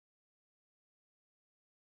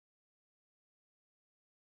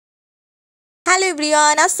Hello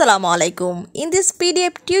everyone, Assalamu alaikum. In this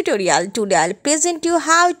PDF tutorial, today I'll present you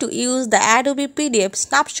how to use the Adobe PDF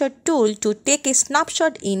Snapshot tool to take a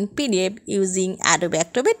snapshot in PDF using Adobe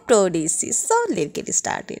Acrobat Pro DC. So let's get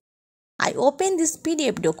started. I open this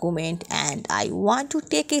PDF document and I want to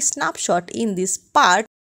take a snapshot in this part.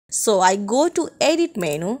 So I go to Edit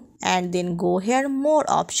menu and then go here More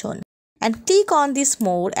option. And click on this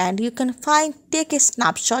More and you can find Take a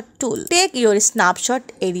Snapshot tool. Take your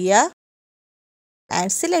snapshot area and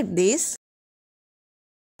select this,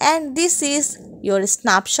 and this is your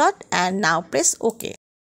snapshot, and now press OK.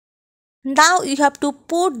 Now you have to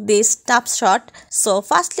put this snapshot. So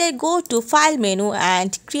firstly go to File menu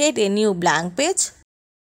and create a new blank page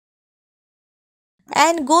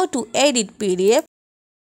and go to Edit PDF,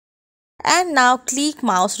 and now click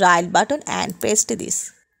mouse right button and paste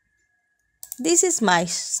this. This is my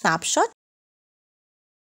snapshot.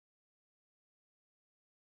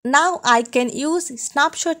 Now I can use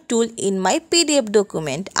Snapshot tool in my PDF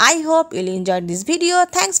document. I hope you'll enjoy this video.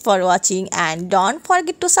 Thanks for watching and don't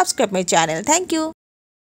forget to subscribe my channel. Thank you.